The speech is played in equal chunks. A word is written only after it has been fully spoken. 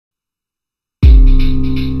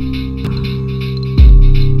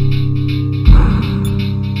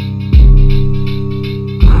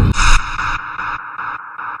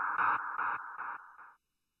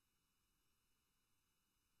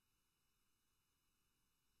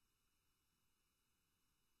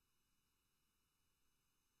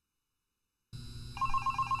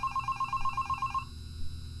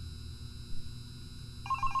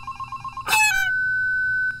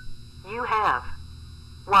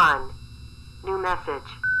1. New message.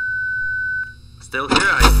 Still here,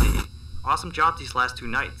 I see. Awesome job these last 2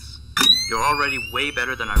 nights. You're already way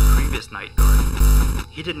better than our previous night guard.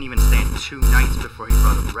 He didn't even stand 2 nights before he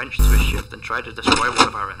brought a wrench to his shift and tried to destroy one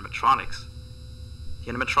of our animatronics.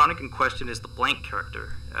 The animatronic in question is the blank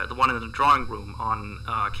character, the one in the drawing room on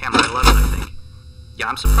camera 11, I think. Yeah,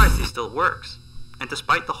 I'm surprised he still works. And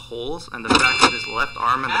despite the holes and the fact that his left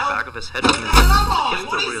arm and the back of his head are missing, the kids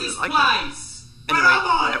still really like him.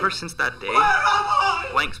 Anyway, ever since that day,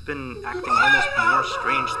 Blank's been acting almost more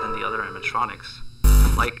strange than the other animatronics.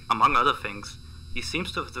 Like, among other things, he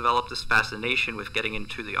seems to have developed this fascination with getting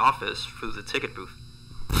into the office through the ticket booth.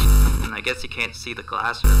 And I guess he can't see the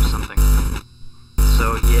glass or something.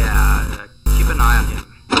 So yeah, keep an eye on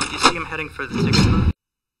him. If you see him heading for the ticket booth,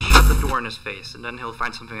 shut the door in his face, and then he'll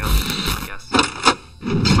find something else to do, I guess.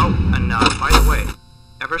 Oh, and by the way,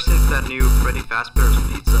 ever since that new Freddy Fazbear's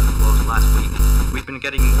Pizza closed last week, we've been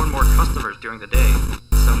getting more and more customers during the day.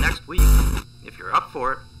 So next week, if you're up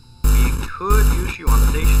for it, we could use you on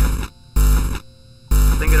the day shift.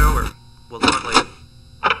 Think it over. We'll talk later.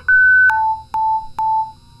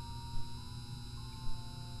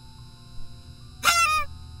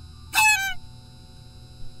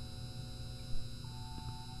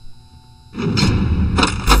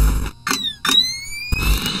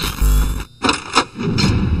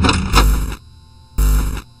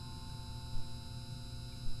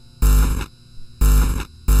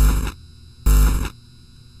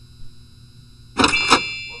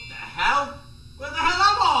 Where the hell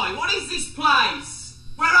am I? What is this place?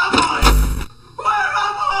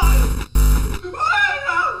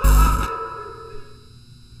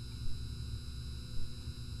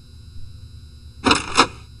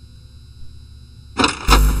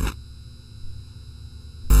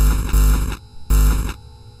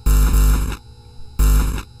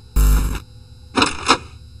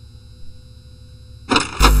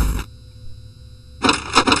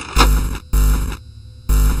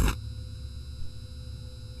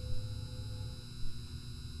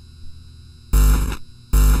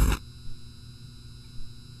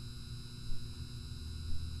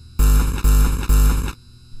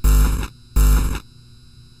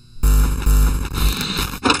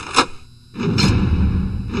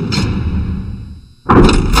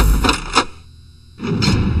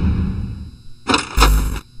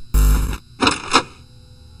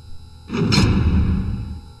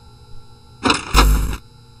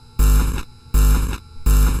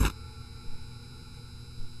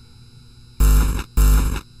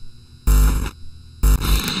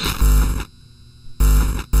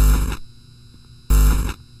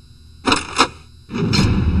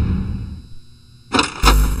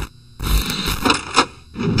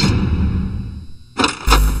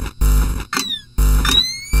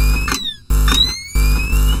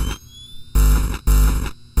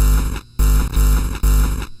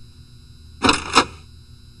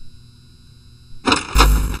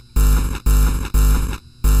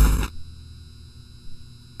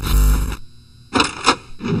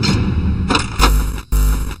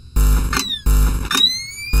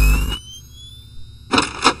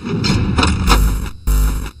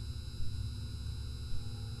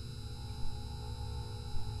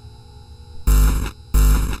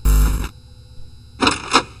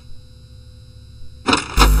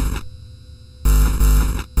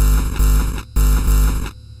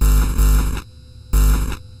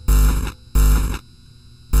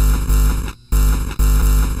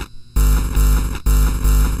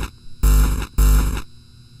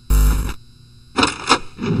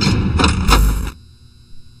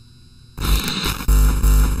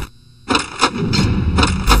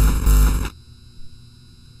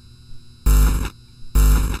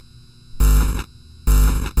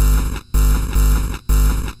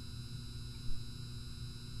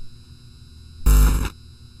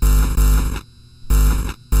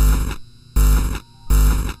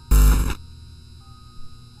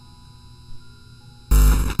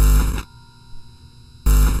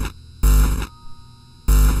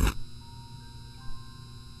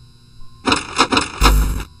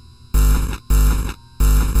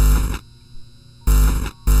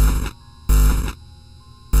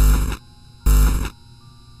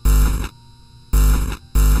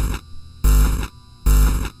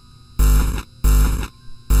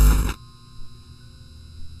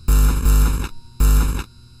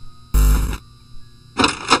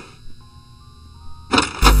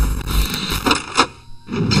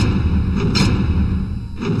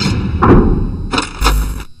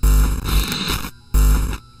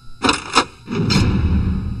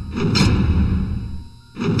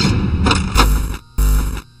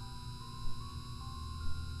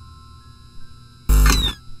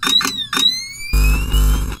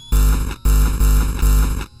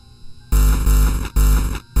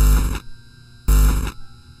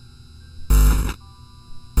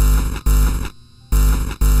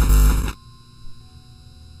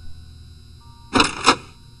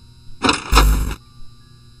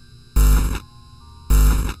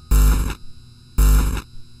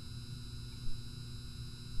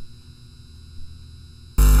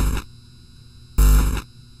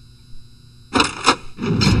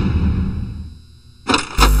 you.